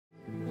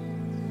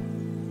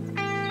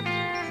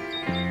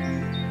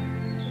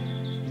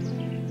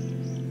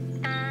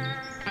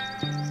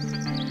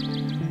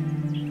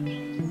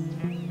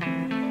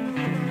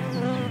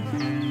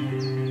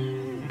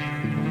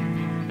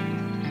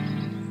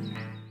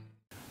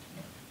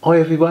Hi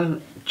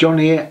everyone, John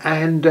here,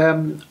 and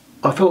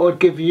I thought I'd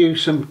give you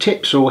some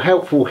tips or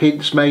helpful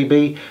hints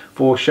maybe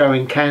for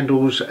showing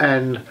candles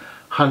and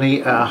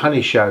honey at a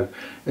honey show,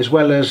 as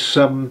well as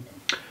some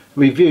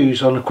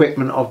reviews on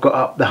equipment I've got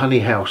up the honey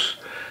house.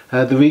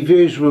 The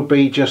reviews will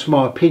be just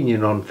my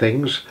opinion on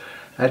things.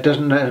 It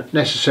doesn't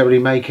necessarily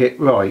make it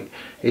right,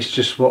 it's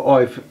just what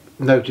I've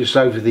noticed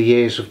over the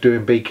years of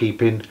doing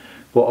beekeeping,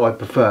 what I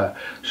prefer.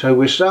 So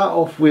we'll start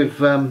off with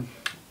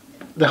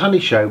the honey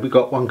show. We've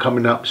got one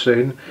coming up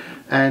soon,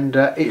 and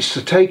it's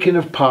the taking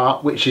of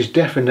part, which is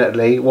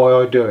definitely why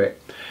I do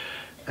it.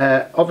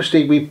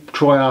 Obviously we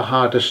try our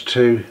hardest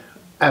to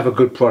have a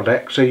good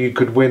product so you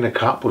could win a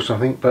cup or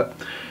something, but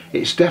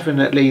it's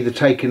definitely the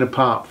taking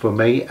apart for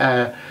me,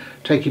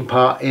 taking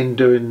part in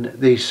doing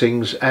these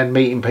things and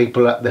meeting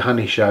people at the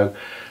honey show.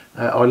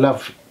 I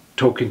love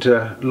talking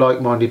to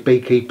like-minded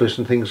beekeepers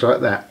and things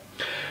like that.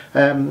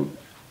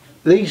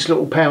 These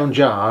little pound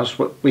jars,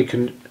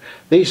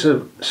 these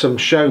are some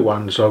show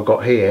ones I've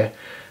got here.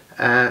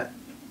 I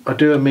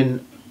do them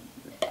in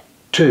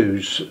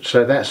twos,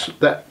 so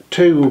that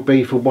two will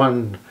be for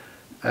one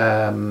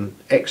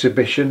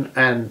exhibition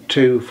and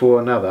two for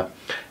another.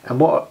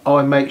 And what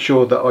I make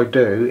sure that I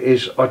do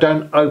is I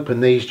don't open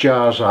these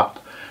jars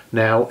up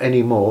now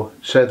anymore,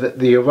 so that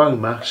the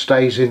aroma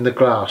stays in the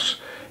glass,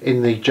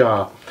 in the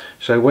jar.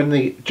 So when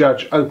the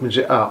judge opens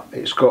it up,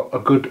 it's got a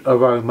good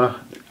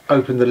aroma.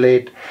 Open the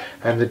lid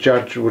and the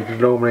judge would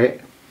normally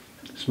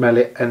smell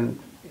it, and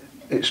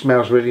it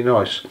smells really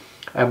nice.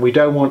 And we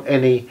don't want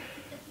any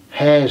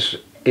hairs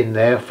in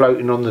there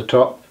floating on the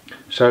top,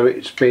 so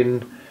it's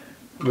been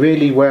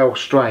really well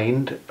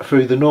strained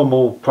through the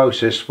normal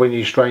process when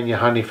you strain your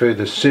honey through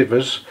the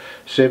sieves,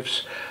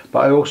 but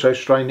I also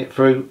strain it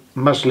through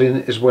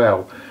muslin as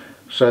well,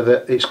 so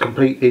that it's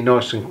completely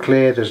nice and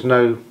clear. There's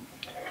no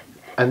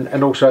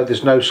and also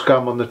there's no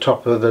scum on the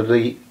top of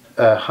the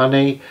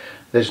honey.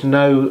 There's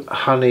no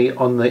honey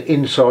on the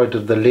inside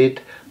of the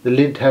lid. The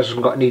lid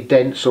hasn't got any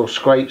dents or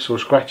scrapes or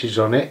scratches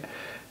on it,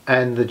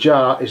 and the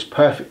jar is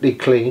perfectly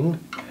clean.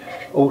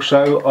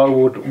 Also, I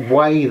would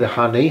weigh the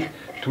honey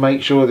to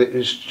make sure that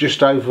it's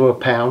just over a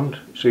pound.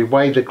 So you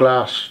weigh the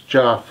glass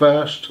jar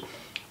first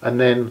and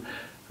then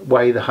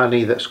weigh the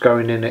honey that's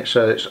going in it,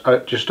 so it's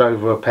just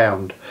over a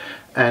pound.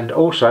 And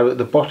also at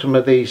the bottom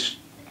of these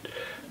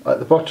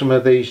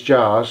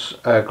jars,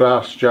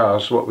 glass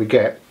jars, what we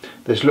get,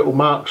 there's little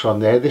marks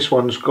on there. This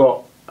one's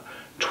got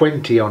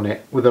 20 on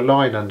it with a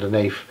line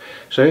underneath.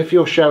 So if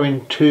you're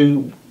showing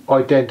two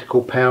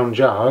identical pound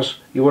jars,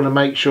 you want to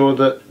make sure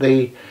that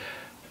the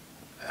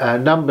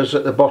numbers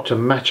at the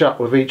bottom match up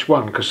with each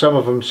one, because some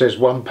of them says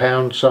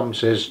 £1, some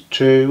says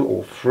 2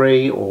 or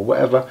 3 or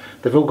whatever.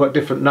 They've all got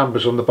different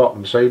numbers on the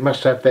bottom, so you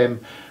must have them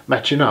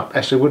matching up,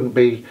 else they wouldn't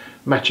be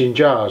matching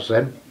jars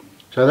then.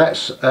 So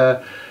that's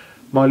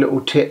my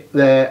little tip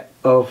there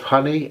of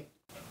honey.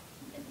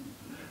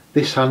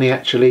 This honey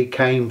actually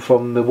came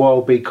from the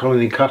wild bee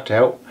colony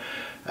cutout.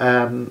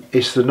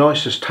 It's the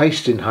nicest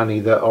tasting honey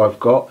that I've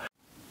got.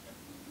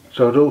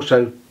 So I'd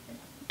also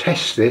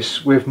test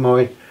this with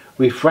my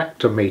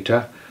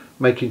refractometer,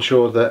 making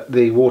sure that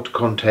the water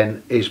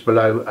content is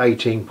below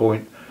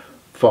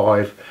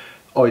 18.5.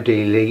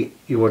 Ideally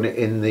you want it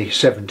in the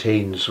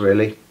 17s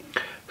really,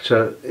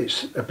 so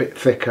it's a bit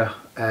thicker,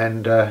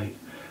 and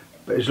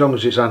but as long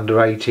as it's under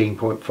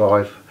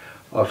 18.5,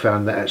 I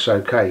found that it's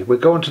okay. We'll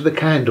go on to the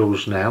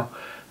candles now.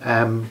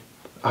 I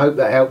hope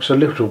that helps a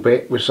little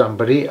bit with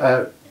somebody.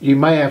 You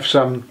may have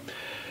some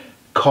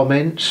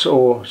comments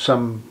or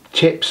some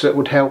tips that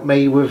would help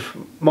me with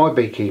my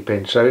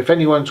beekeeping. So if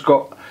anyone's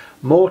got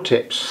more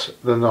tips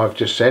than I've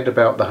just said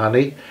about the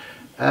honey,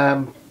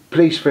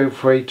 please feel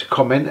free to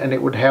comment, and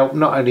it would help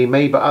not only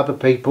me but other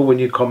people when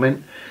you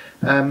comment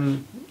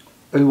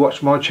who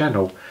watch my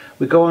channel.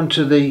 We go on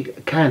to the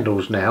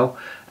candles now,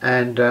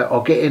 and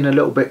I'll get in a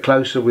little bit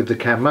closer with the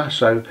camera,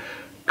 so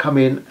come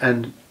in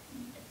and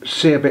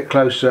see a bit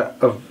closer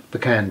of the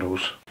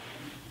candles.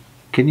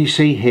 Can you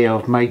see here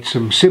I've made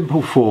some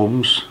simple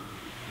forms,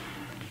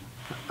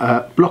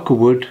 block of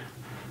wood,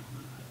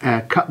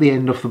 cut the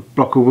end off the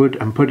block of wood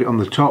and put it on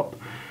the top,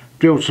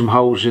 drilled some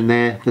holes in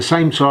there the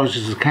same size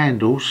as the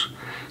candles,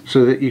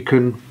 so that you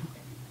can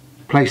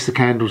place the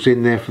candles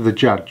in there for the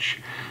judge.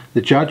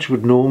 The judge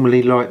would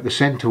normally light the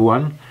centre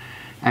one,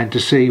 and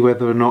to see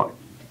whether or not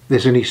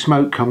there's any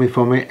smoke coming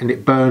from it and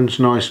it burns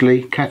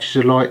nicely, catches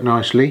the light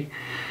nicely.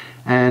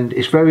 And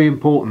it's very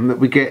important that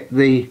we get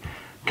the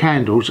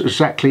candles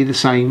exactly the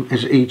same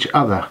as each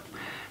other.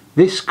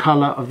 This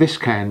colour of this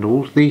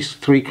candle, these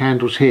three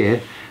candles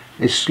here,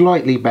 is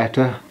slightly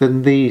better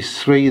than these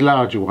three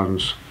larger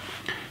ones.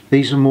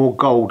 These are more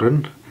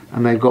golden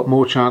and they've got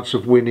more chance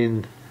of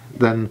winning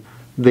than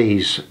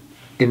these,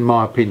 in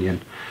my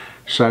opinion.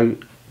 So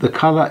the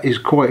colour is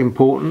quite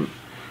important,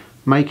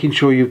 making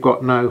sure you've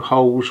got no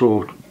holes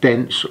or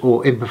dents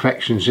or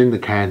imperfections in the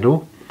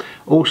candle.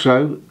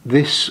 Also,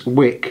 this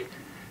wick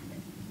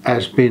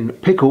has been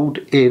pickled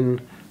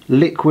in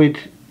liquid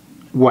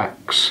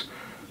wax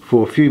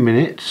for a few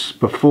minutes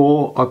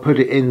before I put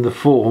it in the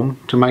form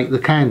to make the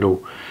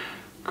candle,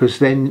 because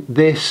then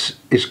this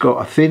has got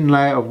a thin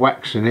layer of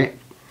wax in it.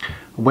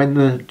 When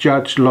the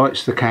judge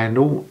lights the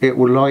candle, it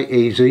will light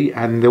easy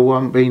and there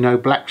won't be no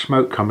black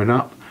smoke coming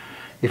up.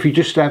 If you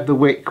just have the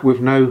wick with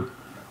no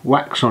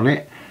wax on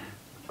it,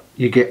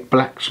 you get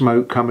black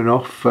smoke coming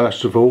off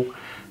first of all,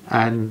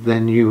 and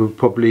then you will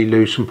probably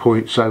lose some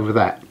points over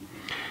that.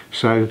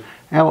 So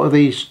out of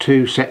these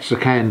two sets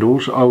of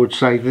candles, I would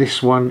say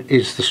this one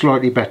is the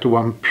slightly better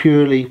one,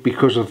 purely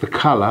because of the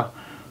colour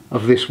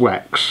of this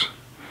wax.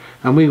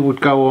 And we would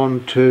go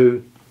on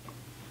to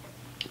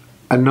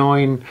a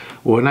 9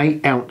 or an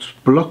 8 ounce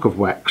block of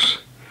wax.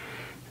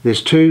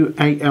 There's two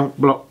 8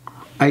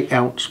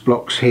 ounce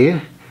blocks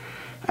here,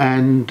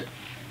 and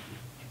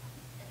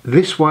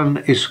this one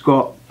has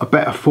got a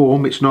better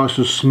form. It's nice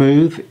and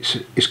smooth.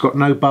 It's got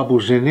no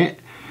bubbles in it.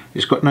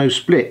 It's got no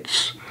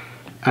splits,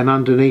 and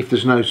underneath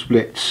there's no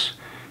splits.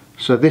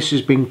 So this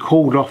has been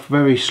cooled off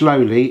very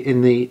slowly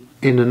in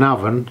an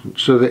oven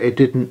so that it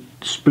didn't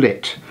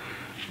split.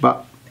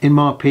 But in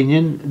my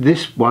opinion,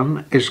 this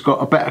one has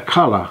got a better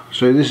colour.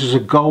 So this is a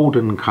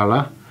golden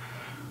colour.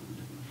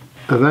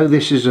 Although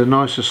this is a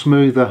nicer,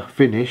 smoother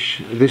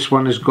finish, this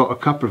one has got a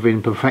couple of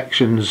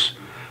imperfections,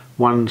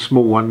 one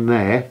small one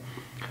there.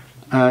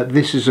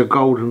 This is a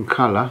golden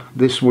colour.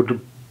 This would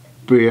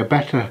be a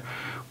better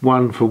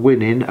one for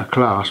winning a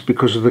class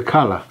because of the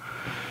colour.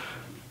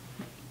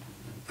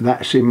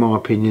 That's in my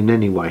opinion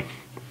anyway.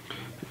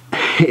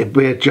 It'd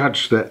be a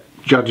judge that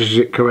judges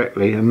it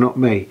correctly and not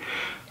me.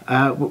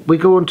 We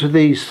go on to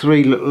these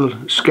three little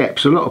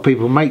skeps. A lot of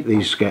people make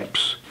these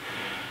skeps.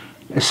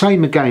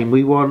 Same again,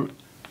 we want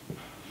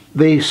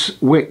this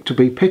wick to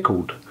be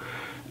pickled,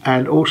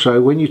 and also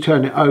when you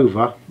turn it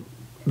over,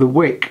 the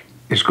wick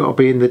has got to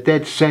be in the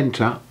dead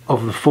centre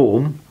of the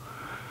form.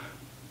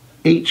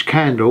 Each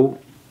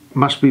candle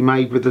must be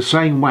made with the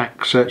same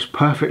wax, so it's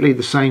perfectly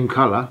the same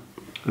colour.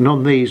 And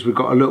on these we've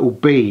got a little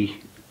bee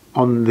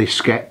on this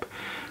skep,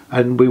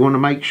 and we want to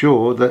make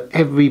sure that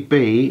every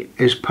bee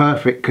is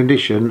perfect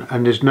condition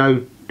and there's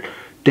no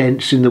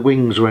dents in the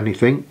wings or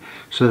anything,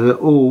 so they're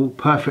all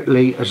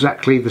perfectly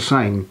exactly the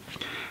same.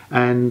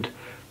 And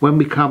when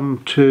we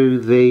come to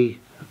the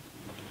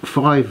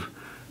 5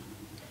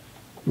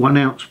 1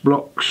 ounce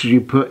blocks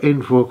you put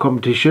in for a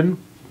competition,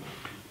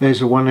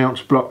 there's a 1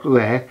 ounce block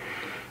there.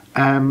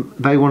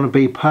 They want to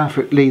be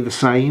perfectly the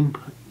same,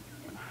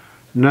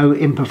 no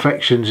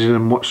imperfections in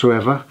them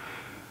whatsoever.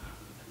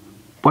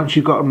 Once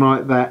you've got them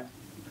like that,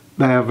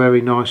 they are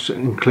very nice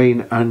and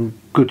clean and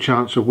good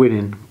chance of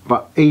winning.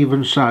 But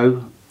even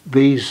so,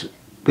 these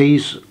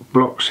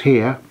blocks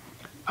here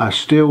are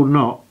still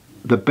not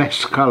the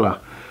best colour.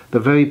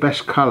 The very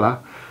best colour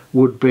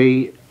would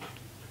be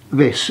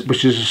this,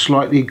 which is a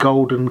slightly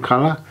golden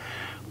colour,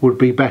 would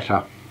be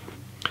better.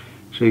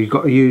 So you've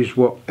got to use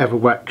whatever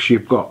wax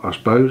you've got, I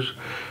suppose.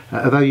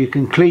 Although you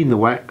can clean the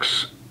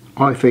wax,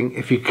 I think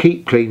if you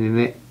keep cleaning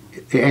it,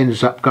 it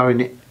ends up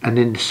going an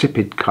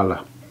insipid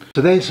colour.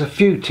 So there's a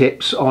few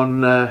tips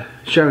on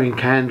showing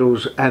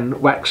candles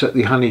and wax at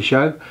the honey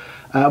show.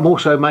 I'm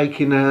also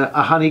making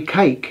a honey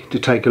cake to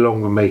take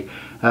along with me.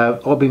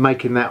 I'll be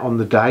making that on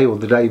the day or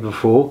the day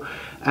before,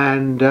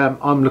 and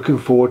I'm looking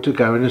forward to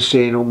going and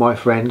seeing all my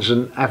friends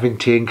and having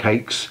tea and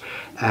cakes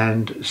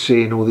and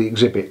seeing all the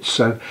exhibits.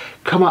 So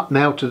come up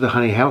now to the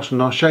honey house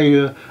and I'll show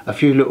you a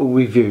few little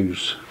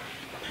reviews.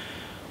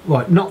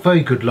 Right, not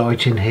very good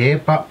lighting here,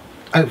 but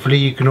hopefully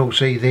you can all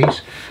see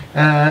these.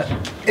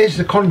 Here's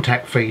the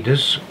contact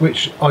feeders,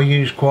 which I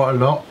use quite a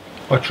lot.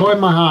 I try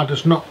my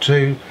hardest not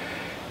to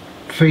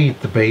feed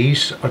the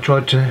bees. I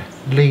try to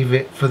leave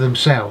it for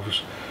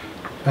themselves.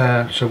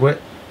 So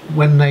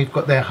when they've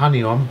got their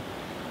honey on,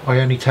 I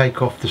only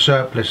take off the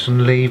surplus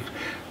and leave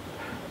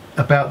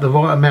about the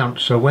right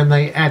amount, so when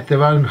they add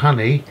their own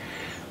honey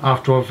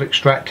after I've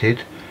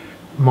extracted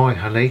my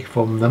honey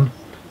from them,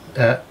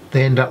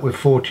 they end up with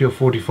 40 or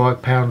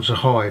 45 pounds a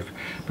hive.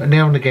 But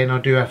now and again I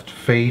do have to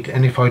feed,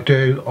 and if I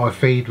do, I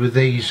feed with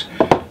these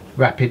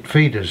rapid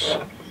feeders.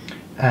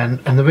 And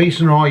the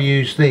reason I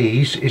use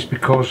these is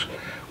because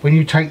when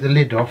you take the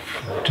lid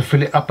off to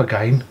fill it up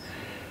again,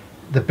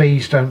 the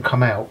bees don't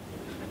come out.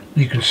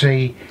 You can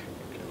see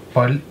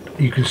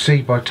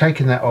by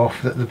taking that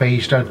off that the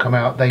bees don't come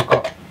out. They've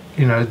got,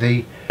 you know,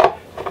 that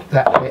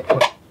bit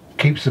that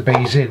keeps the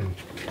bees in.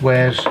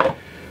 Whereas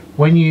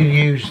when you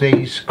use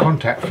these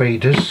contact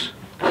feeders,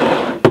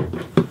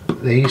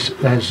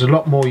 there's a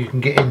lot more you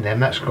can get in them.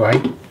 That's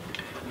great.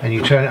 And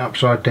you turn it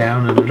upside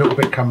down and a little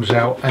bit comes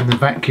out and the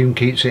vacuum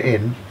keeps it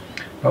in.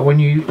 But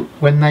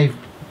when they've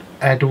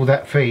had all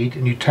that feed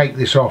and you take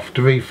this off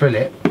to refill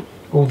it,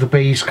 all the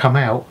bees come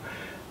out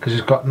because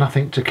it's got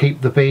nothing to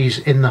keep the bees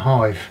in the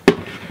hive.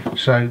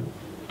 So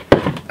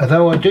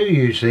although I do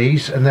use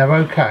these and they're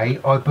okay,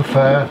 I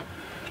prefer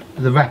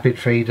the rapid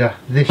feeder.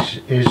 This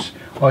is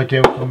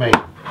ideal for me.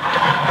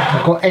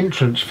 I've got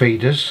entrance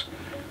feeders.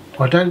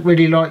 I don't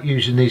really like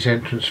using these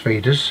entrance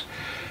feeders.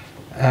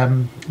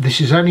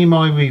 This is only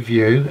my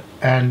review,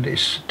 and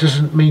it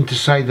doesn't mean to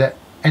say that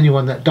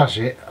anyone that does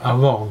it are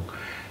wrong.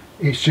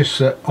 It's just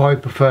that I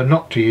prefer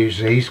not to use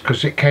these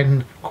because it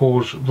can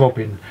cause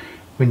robbing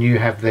when you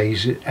have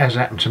these. It has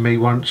happened to me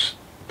once,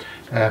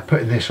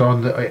 putting this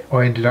on, that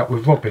I ended up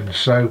with robins.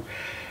 So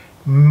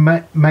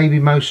maybe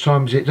most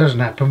times it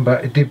doesn't happen,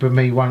 but it did with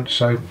me once,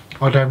 so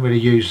I don't really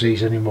use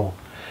these anymore.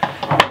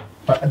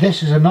 But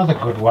this is another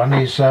good one,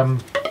 is you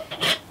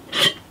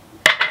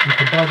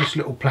can buy this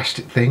little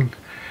plastic thing.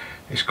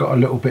 It's got a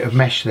little bit of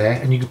mesh there,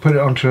 and you can put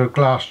it onto a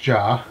glass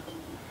jar,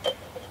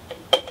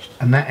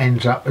 and that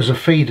ends up as a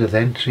feeder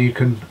then, so you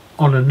can,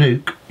 on a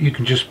nuke, you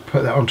can just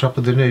put that on top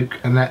of the nuke,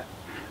 and that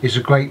is a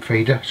great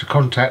feeder. It's a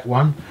contact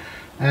one,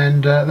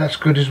 and that's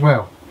good as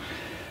well.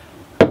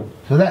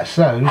 So that's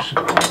those.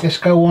 Let's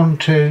go on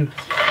to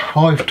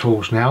hive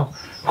tools now.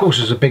 Of course,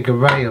 there's a big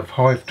array of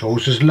hive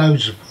tools. There's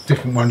loads of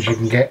different ones you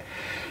can get,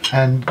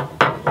 and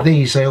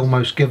these they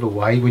almost give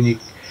away when you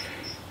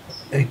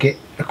get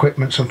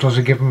equipment. Sometimes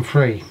they give them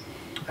free.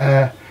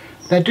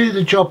 They do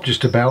the job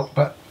just about,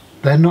 but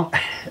they're not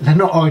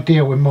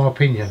ideal in my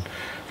opinion.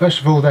 First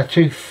of all, they're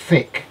too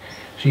thick,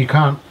 so you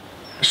can't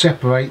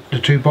separate the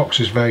two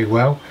boxes very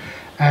well,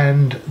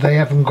 and they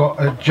haven't got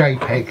a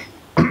J-peg.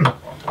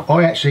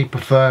 I actually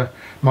prefer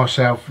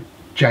myself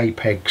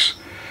J-pegs.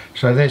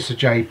 So there's the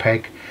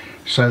J-peg,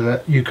 so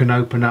that you can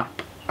open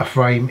up a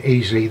frame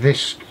easily.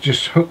 This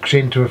just hooks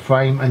into a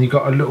frame, and you've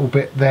got a little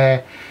bit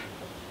there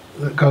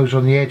that goes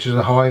on the edge of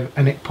the hive,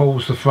 and it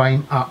pulls the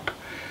frame up.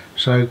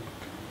 So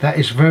that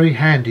is very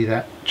handy,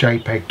 that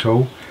J-peg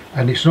tool,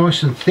 and it's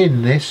nice and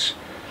thin, this,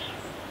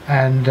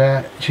 and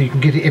so you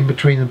can get it in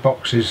between the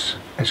boxes.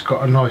 It's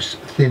got a nice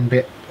thin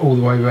bit all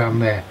the way around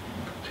there,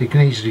 so you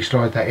can easily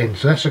slide that in.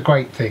 So that's a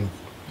great thing.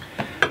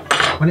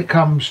 When it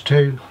comes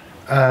to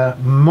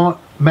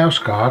mouse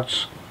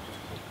guards,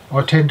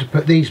 I tend to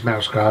put these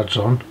mouse guards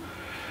on.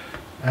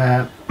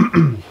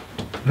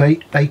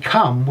 They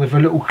come with a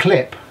little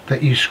clip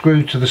that you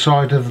screw to the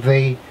side of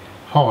the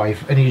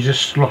hive, and you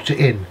just slot it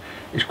in.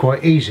 It's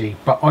quite easy,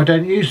 but I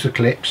don't use the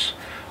clips.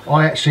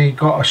 I actually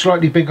got a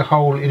slightly bigger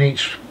hole in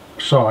each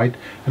side,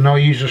 and I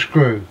use a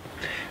screw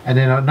and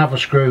then another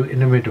screw in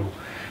the middle.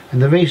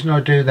 And the reason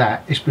I do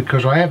that is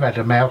because I have had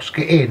a mouse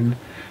get in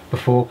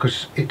before,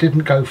 because it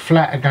didn't go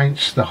flat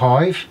against the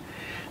hive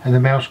and the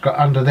mouse got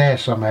under there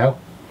somehow.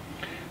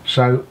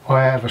 So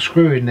I have a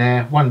screw in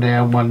there, one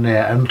there and one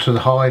there, onto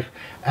the hive,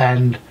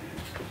 and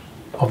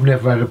I've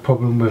never had a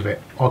problem with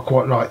it. I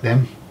quite like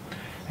them,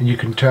 and you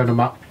can turn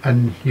them up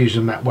and use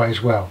them that way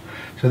as well.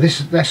 So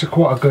that's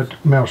quite a good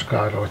mouse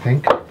guard, I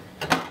think.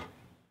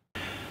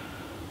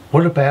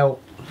 What about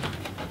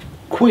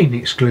queen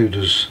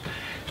excluders?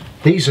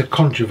 These are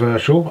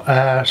controversial.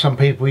 Some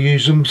people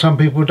use them, some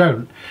people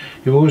don't.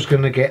 You're always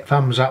going to get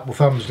thumbs up or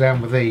thumbs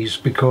down with these,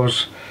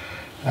 because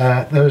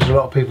there's a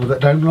lot of people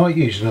that don't like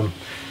using them.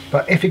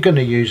 But if you're going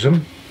to use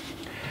them,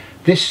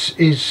 this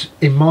is,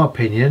 in my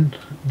opinion,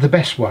 the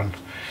best one.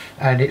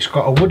 And it's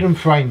got a wooden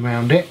frame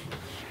around it,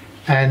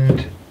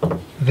 and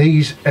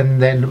these,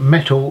 and then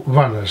metal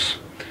runners.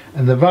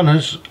 And the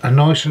runners are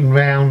nice and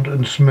round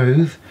and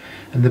smooth,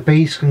 and the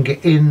bees can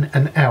get in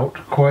and out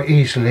quite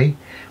easily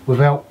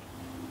without,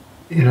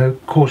 you know,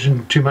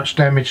 causing too much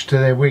damage to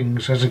their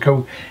wings as they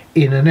go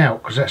in and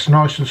out, because that's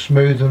nice and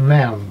smooth and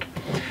round.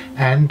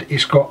 And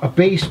it's got a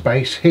bee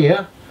space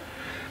here.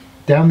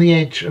 Down the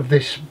edge of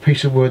this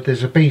piece of wood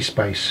there's a bee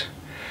space.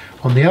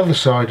 On the other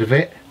side of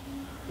it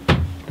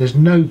there's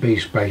no bee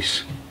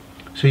space,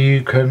 so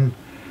you can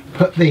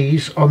put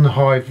these on the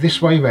hive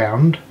this way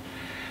round,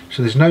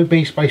 so there's no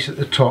bee space at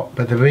the top,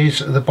 but there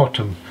is at the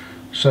bottom,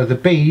 so the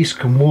bees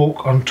can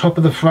walk on top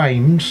of the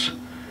frames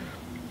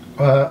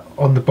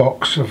on the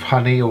box of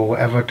honey or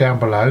whatever down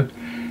below,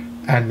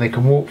 and they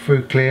can walk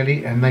through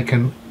clearly, and they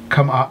can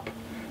come up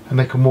and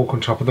they can walk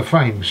on top of the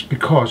frames,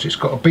 because it's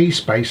got a bee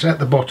space at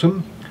the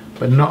bottom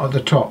but not at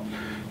the top.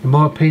 In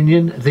my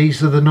opinion,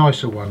 these are the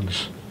nicer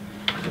ones.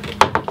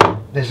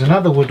 There's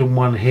another wooden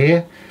one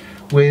here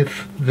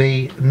with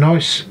the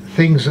nice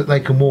things that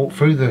they can walk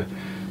through.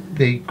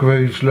 The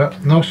grooves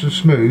look nice and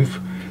smooth,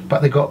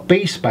 but they've got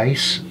bee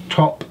space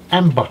top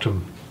and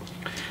bottom.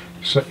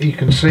 So you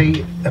can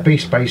see a bee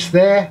space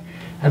there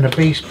and a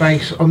bee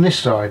space on this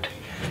side.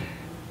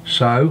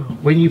 So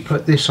when you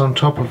put this on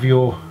top of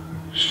your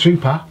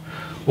super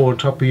or on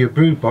top of your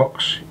brood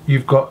box,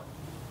 you've got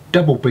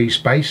double bee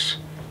space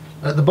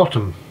at the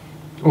bottom,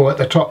 or at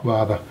the top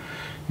rather.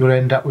 You'll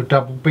end up with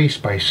double bee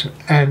space,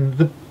 and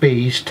the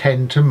bees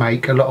tend to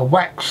make a lot of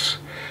wax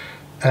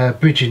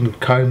bridging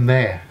comb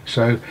there,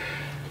 so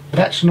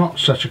that's not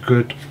such a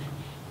good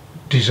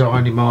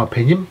design in my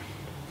opinion,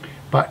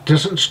 but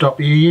doesn't stop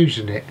you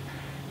using it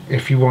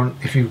if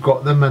you've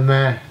got them, and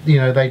they're, you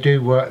know, they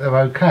do work, they're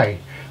okay,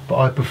 but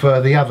I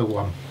prefer the other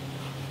one.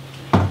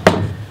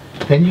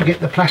 Then you get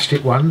the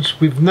plastic ones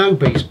with no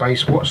bee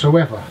space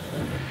whatsoever.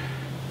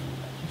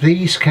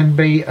 These can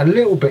be a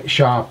little bit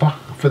sharper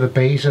for the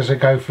bees as they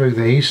go through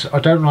these. I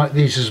don't like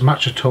these as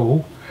much at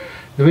all.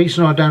 The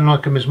reason I don't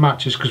like them as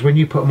much is because when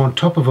you put them on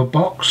top of a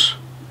box,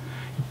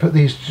 you put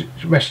these,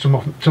 rest them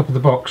off the top of the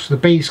box, the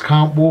bees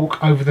can't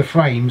walk over the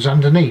frames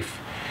underneath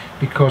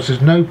because there's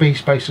no bee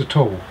space at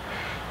all.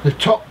 The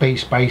top bee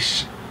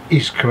space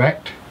is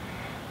correct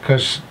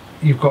because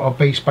you've got a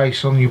bee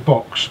space on your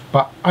box,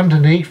 but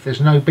underneath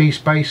there's no bee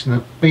space and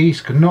the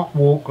bees cannot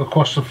walk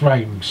across the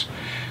frames,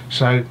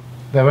 so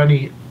they're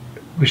only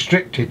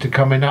restricted to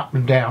coming up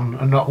and down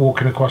and not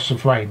walking across the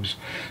frames,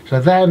 so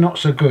they're not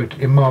so good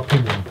in my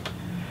opinion.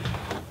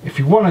 If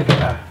you want to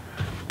get a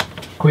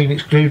queen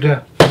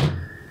excluder,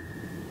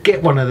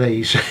 get one of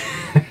these.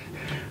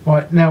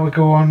 Right, now we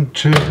go on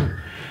to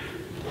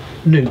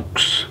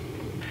nukes.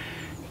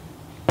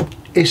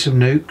 Here's some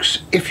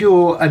nukes. If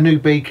you're a new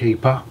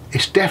beekeeper,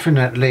 it's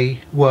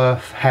definitely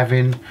worth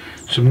having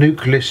some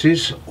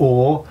nucleuses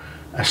or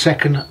a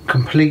second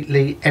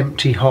completely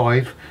empty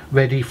hive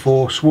ready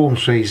for swarm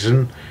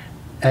season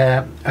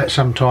at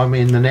some time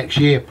in the next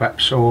year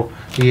perhaps, or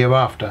the year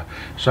after.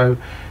 So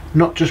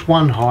not just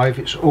one hive,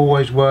 it's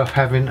always worth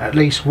having at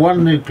least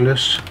one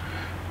nucleus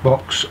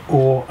box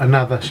or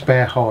another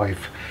spare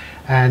hive.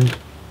 And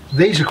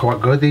these are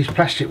quite good. These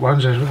plastic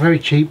ones are very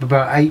cheap,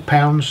 about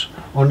 £8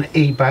 on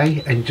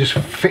eBay, and just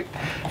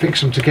fix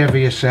them together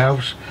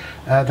yourselves.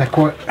 They're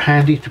quite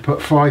handy to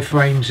put 5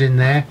 frames in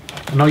there,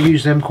 and I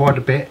use them quite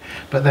a bit,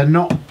 but they're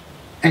not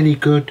any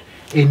good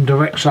in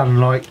direct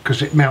sunlight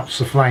because it melts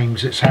the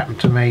frames. It's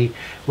happened to me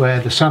where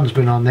the sun's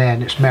been on there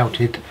and it's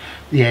melted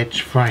the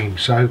edge frame,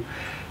 so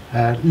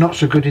not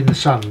so good in the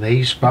sun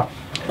these, but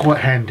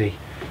quite handy.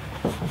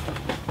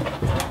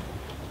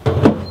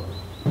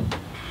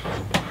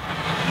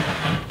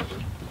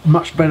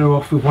 Much better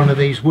off with one of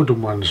these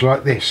wooden ones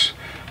like this.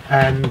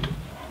 And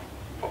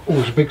oh,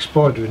 there's a big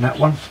spider in that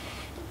one.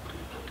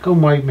 Go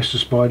away, Mr.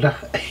 Spider.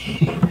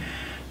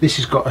 This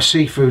has got a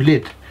see-through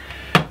lid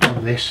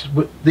on this.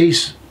 But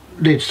these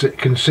lids that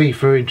can see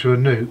through into a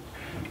nuke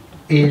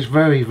is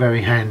very,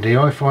 very handy.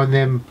 I find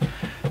them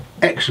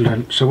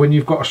excellent. So when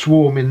you've got a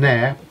swarm in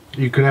there,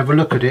 you can have a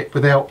look at it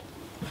without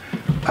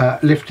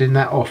lifting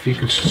that off. You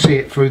can see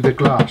it through the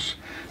glass.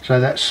 So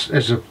that's,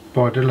 there's a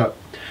spider, look.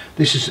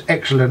 This is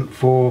excellent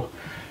for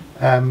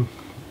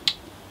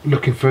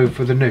looking through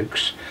for the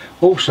nukes.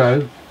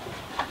 Also,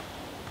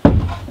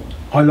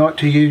 I like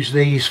to use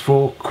these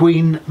for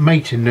queen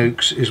mating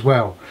nukes as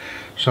well.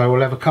 So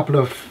we'll have a couple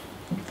of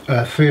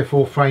 3 or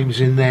 4 frames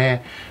in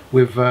there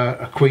with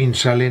a queen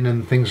cell in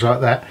and things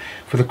like that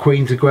for the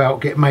queen to go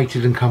out, get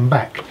mated and come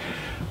back.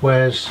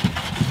 Whereas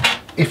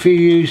if you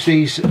use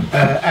these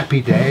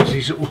apidares,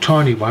 these little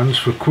tiny ones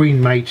for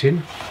queen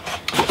mating,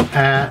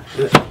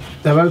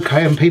 they're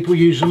okay and people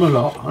use them a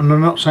lot, and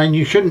I'm not saying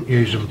you shouldn't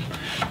use them,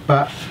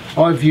 but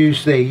I've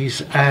used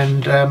these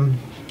and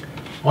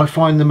I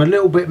find them a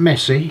little bit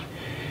messy.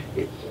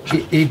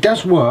 It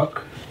does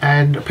work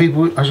and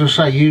people, as I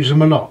say, use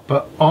them a lot,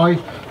 but I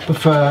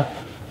prefer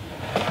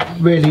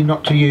really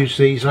not to use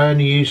these. I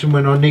only use them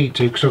when I need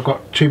to because I've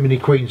got too many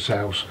queen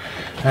cells.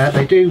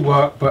 They do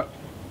work, but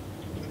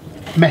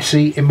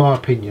messy in my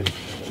opinion.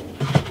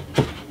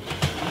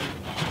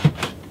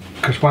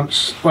 Because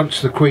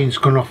once the queen's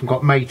gone off and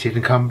got mated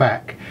and come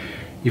back,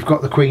 you've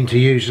got the queen to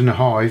use in the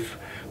hive,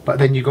 but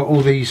then you've got all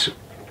these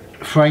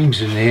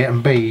frames in here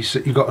and bees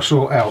that you've got to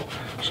sort out,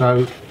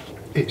 so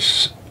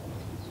it's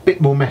a bit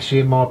more messy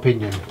in my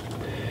opinion.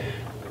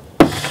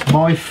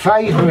 My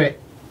favourite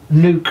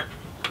nuke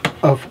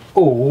of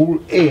all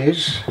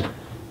is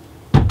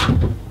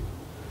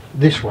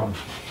this one,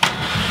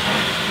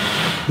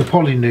 the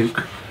poly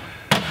nuke.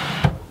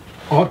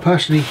 I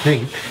personally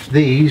think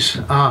these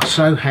are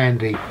so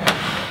handy.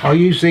 I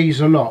use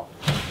these a lot.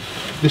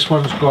 This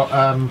one's got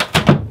a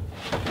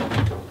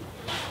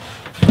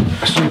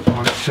super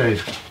on it too.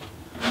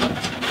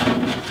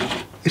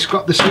 It's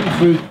got the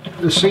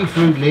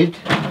see-through lid,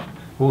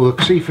 or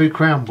the see-through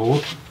crown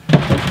board,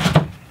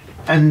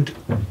 and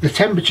the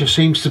temperature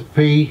seems to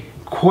be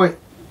quite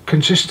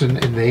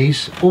consistent in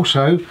these.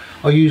 Also,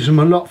 I use them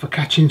a lot for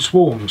catching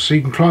swarms, so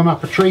you can climb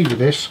up a tree with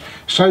this,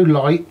 so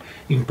light,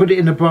 you can put it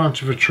in a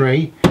branch of a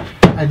tree,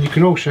 and you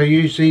can also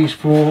use these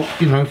for,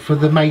 you know, for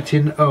the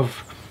mating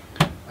of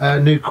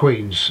new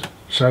queens.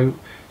 So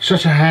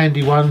such a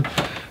handy one.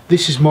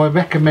 This is my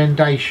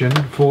recommendation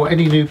for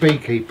any new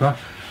beekeeper.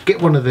 Get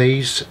one of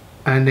these,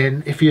 and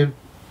then if your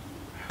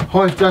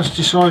hive does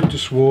decide to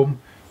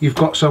swarm, you've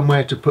got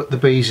somewhere to put the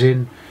bees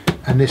in,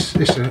 and this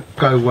will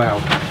go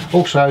well.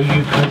 Also,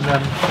 you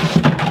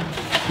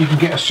can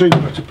get a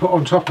super to put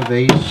on top of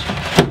these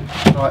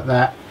like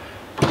that.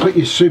 Put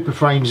your super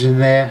frames in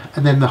there,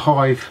 and then the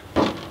hive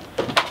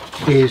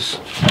is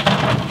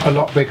a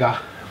lot bigger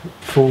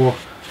for,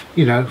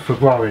 you know, for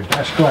growing.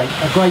 That's great.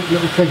 A great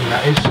little thing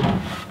that is.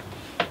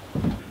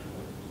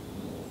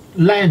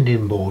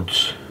 Landing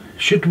boards.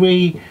 Should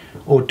we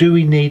or do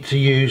we need to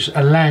use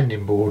a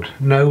landing board?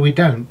 No, we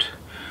don't.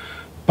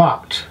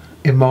 But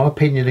in my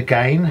opinion,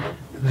 again,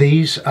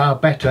 these are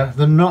better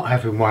than not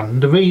having one.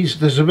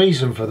 There's a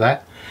reason for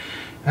that.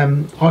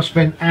 I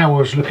spent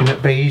hours looking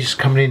at bees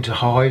coming into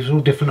hives, all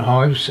different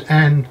hives,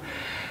 and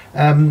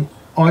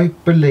I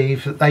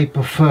believe that they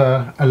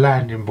prefer a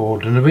landing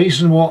board. And the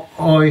reason what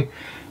I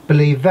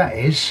believe that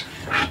is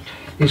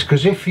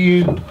because if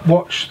you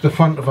watch the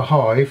front of a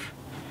hive,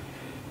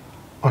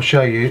 I'll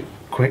show you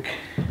quick.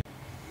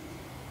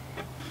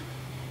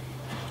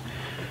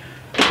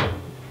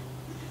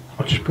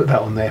 I'll just put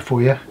that on there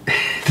for you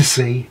to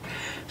see.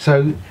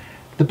 So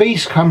the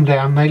bees come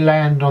down, they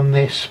land on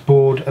this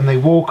board and they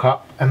walk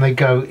up and they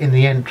go in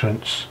the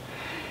entrance.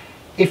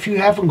 If you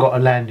haven't got a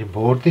landing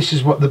board, this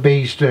is what the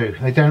bees do.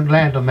 They don't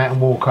land on that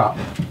and walk up.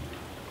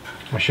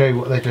 I'll show you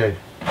what they do.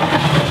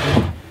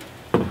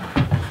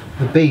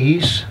 The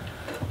bees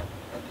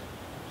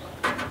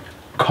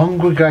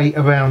congregate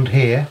around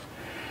here,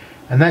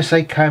 and as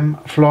they come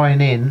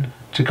flying in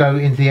to go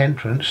into the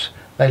entrance,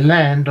 they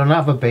land on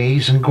other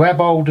bees and grab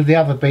hold of the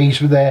other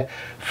bees with their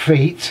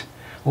feet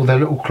or their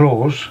little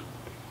claws,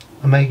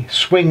 and they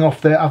swing off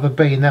the other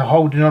bee and they're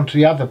holding on to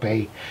the other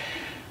bee.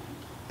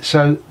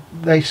 So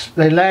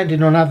they're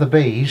landing on other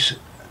bees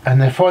and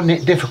they're finding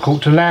it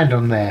difficult to land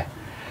on there.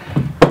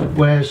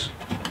 Whereas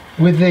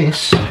with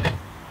this,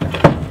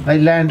 they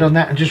land on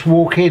that and just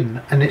walk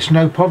in and it's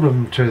no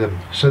problem to them.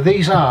 So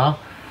these are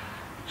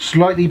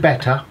slightly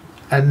better,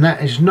 and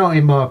that is not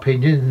in my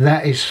opinion,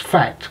 that is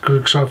fact,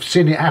 because I've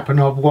seen it happen.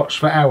 I've watched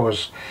for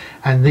hours,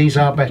 and these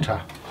are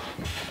better.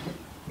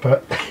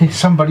 But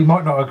somebody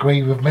might not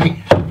agree with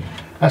me.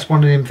 That's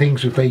one of them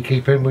things with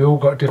beekeeping, we all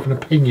got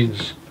different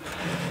opinions.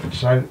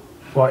 So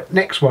right,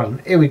 next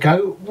one, here we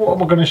go. What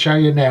am I going to show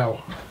you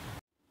now?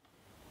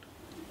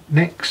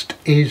 Next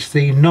is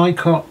the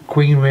Nicot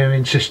queen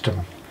rearing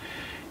system.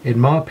 In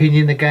my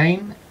opinion,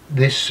 again,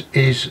 this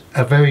is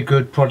a very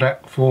good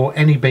product for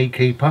any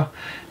beekeeper,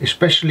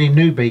 especially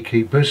new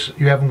beekeepers.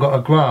 You haven't got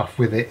a graft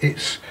with it.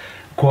 It's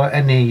quite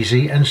an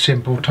easy and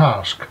simple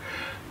task,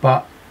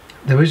 but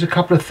there is a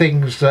couple of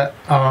things that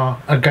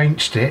are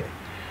against it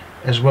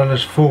as well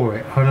as for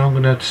it, and I'm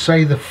going to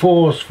say the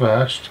fors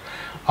first.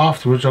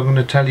 Afterwards I'm going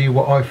to tell you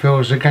what I feel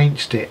is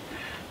against it,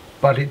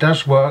 but it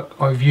does work.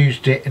 I've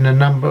used it in a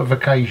number of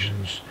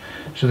occasions.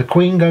 So the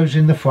queen goes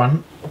in the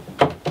front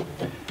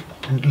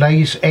and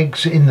lays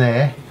eggs in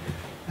there,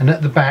 and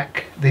at the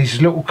back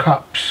these little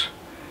cups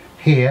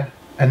here,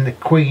 and the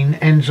queen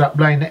ends up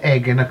laying an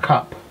egg in a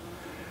cup.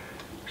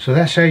 So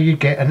that's how you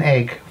get an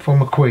egg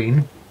from a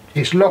queen.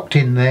 It's locked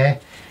in there,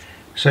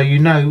 so you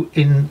know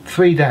in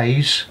 3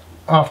 days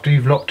after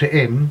you've locked it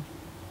in,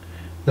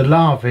 the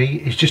larvae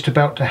is just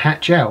about to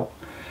hatch out.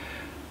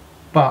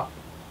 But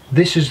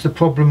this is the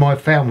problem I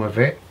found with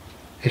it,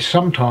 is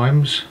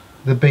sometimes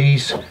the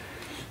bees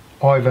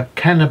either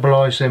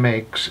cannibalise them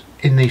eggs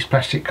in these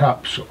plastic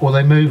cups, or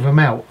they move them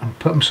out and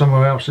put them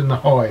somewhere else in the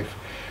hive.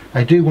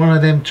 They do one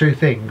of them two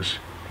things,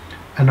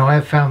 and I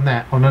have found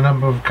that on a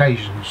number of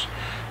occasions.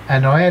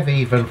 And I have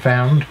even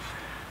found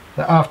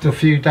that after a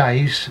few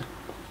days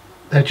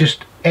they're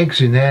just eggs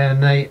in there,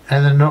 and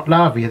they're not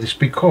larvae. It's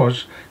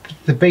because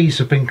the bees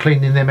have been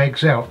cleaning them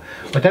eggs out.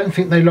 I don't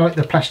think they like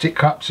the plastic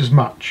cups as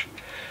much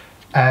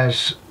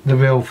as the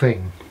real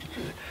thing.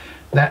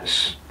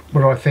 That's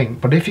what I think.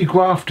 But if you're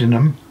grafting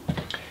them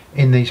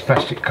in these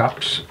plastic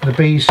cups, the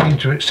bees seem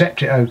to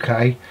accept it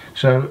okay.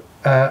 So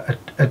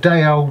a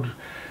day old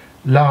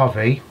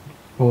larvae,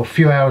 or a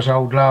few hours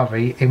old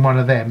larvae in one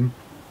of them,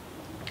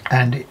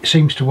 and it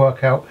seems to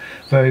work out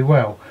very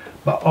well.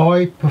 But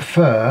I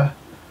prefer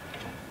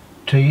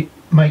to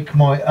make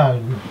my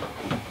own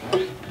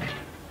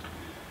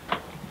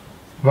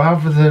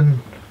rather than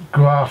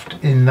graft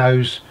in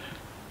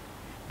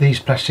these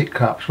plastic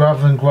cups,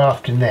 rather than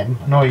grafting them.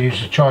 And I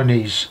use a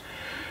Chinese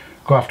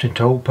grafting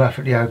tool,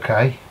 perfectly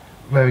okay,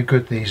 very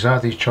good. These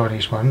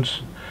Chinese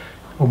ones,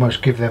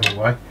 almost give them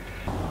away.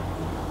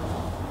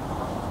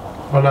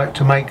 I like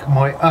to make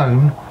my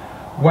own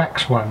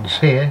wax ones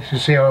here. So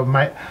see how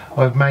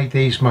I've made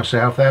these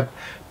myself. They're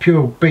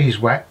pure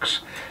beeswax,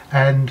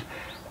 and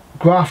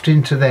graft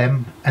into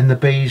them, and the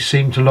bees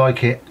seem to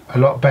like it a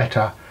lot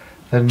better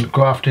than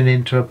grafting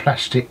into a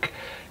plastic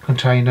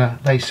container.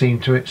 They seem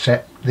to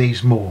accept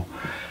these more.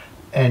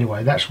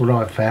 Anyway, that's what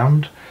I've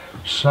found.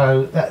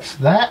 So that's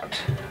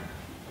that.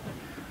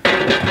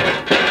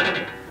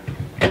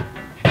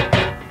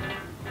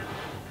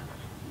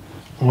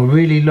 I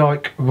really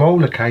like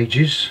roller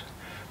cages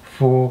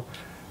for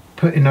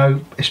putting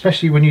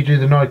especially when you do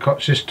the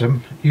Nicot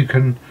system. You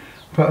can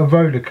put a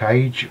roller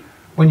cage,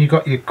 when you've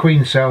got your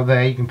queen cell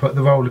there, you can put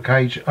the roller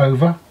cage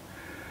over,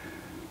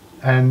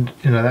 and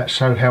you know, that's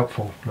so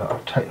helpful. Look,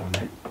 I'll take on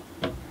there.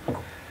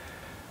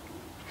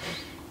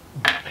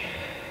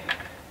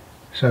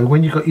 So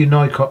when you've got your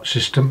Nicot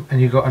system and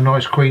you've got a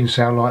nice queen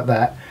cell like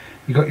that,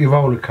 you've got your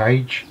roller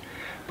cage,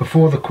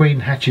 before the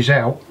queen hatches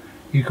out,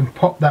 you can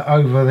pop that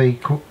over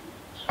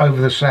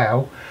the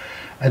cell,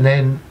 and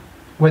then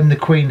when the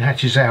queen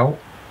hatches out,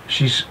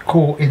 she's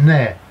caught in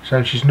there,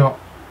 so she's not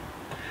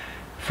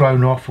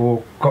flown off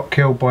or got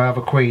killed by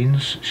other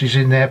queens. She's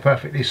in there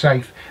perfectly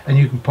safe, and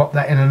you can pop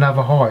that in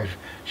another hive.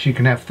 So you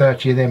can have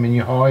 30 of them in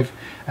your hive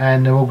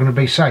and they're all going to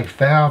be safe.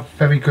 They are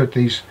very good,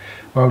 these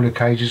roller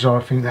cages. I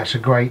think that's a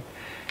great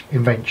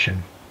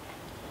invention.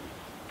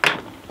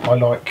 I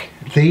like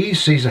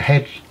these are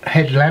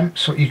head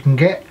lamps that you can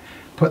get.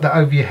 Put that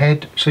over your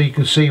head so you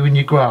can see when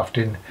you're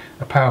grafting.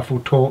 A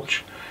powerful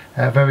torch,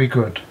 very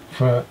good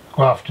for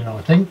grafting,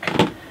 I think.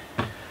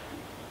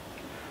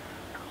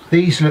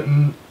 These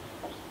little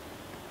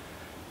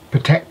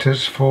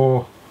protectors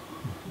for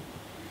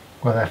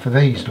Well, they're for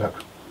these,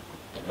 look.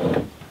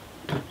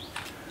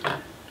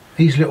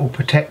 These little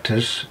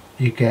protectors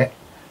you get,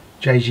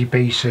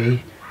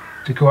 JGBC,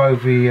 to go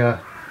over your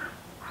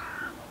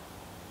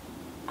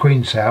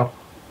queen cell.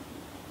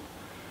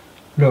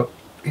 Look,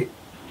 it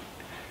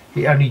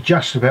only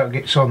just about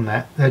gets on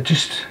that. They're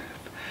just,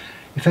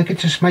 if they could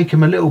just make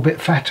them a little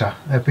bit fatter,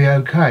 they'd be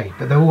okay,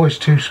 but they're always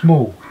too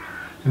small.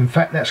 In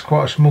fact, that's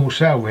quite a small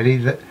cell really,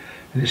 and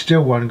it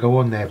still won't go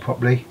on there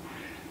properly.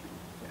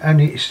 And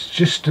it's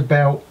just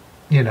about,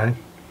 you know,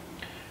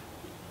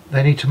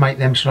 they need to make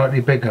them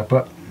slightly bigger,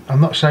 but I'm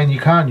not saying you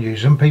can't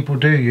use them, people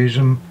do use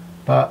them,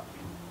 but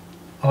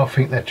I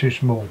think they're too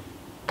small.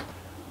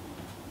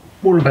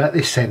 What about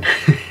this then?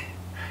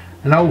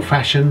 An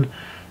old-fashioned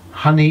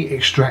honey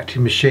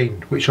extracting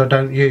machine, which I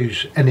don't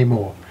use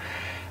anymore.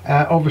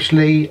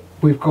 Obviously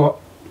we've got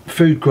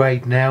food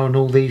grade now and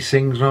all these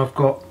things, and I've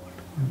got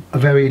a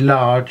very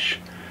large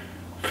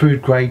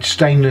food grade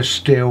stainless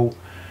steel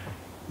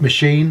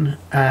machine.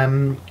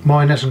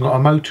 Mine hasn't got a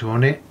motor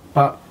on it,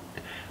 but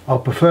I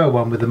prefer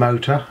one with a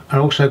motor, and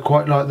also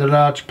quite like the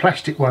large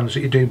plastic ones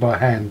that you do by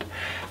hand.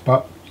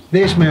 But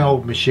there's my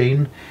old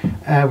machine,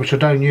 which I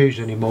don't use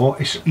anymore.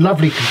 It's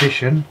lovely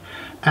condition,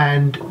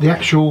 and the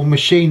actual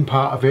machine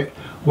part of it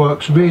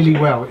works really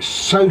well. It's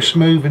so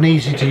smooth and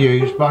easy to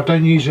use, but I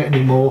don't use it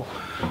anymore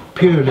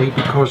purely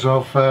because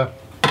of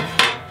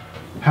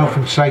health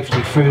and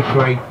safety, food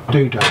grade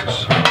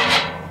doodads.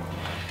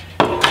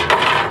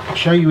 I'll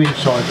show you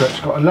inside, but it's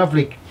got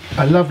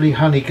a lovely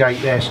honey gate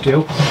there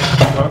still.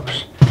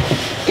 Works.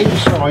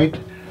 Inside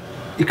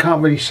you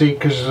can't really see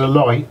because there's a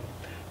light,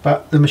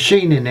 but the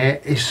machine in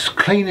there is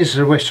clean as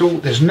a whistle.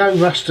 There's no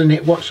rust in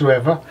it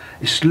whatsoever.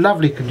 It's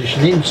lovely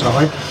condition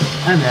inside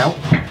and out,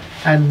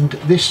 and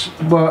this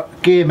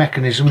gear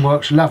mechanism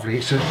works lovely.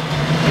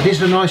 It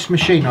is a nice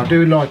machine, I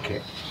do like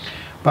it,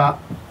 but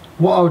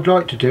what I would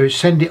like to do is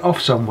send it off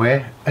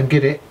somewhere and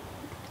get it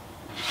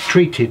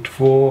treated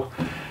for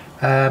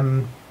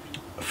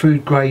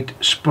food grade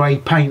spray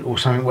paint or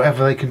something,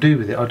 whatever they can do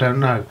with it, I don't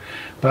know,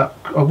 but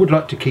I would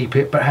like to keep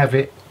it but have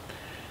it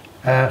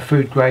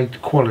food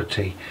grade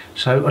quality.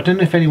 So I don't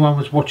know if anyone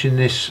was watching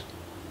this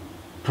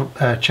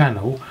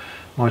channel,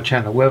 my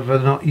channel, whether or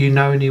not you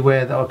know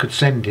anywhere that I could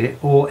send it,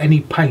 or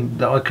any paint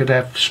that I could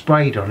have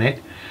sprayed on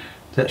it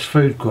that's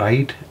food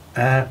grade,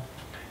 to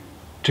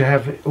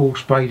have it all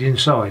sprayed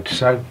inside.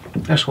 So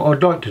that's what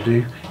I'd like to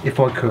do if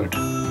I could.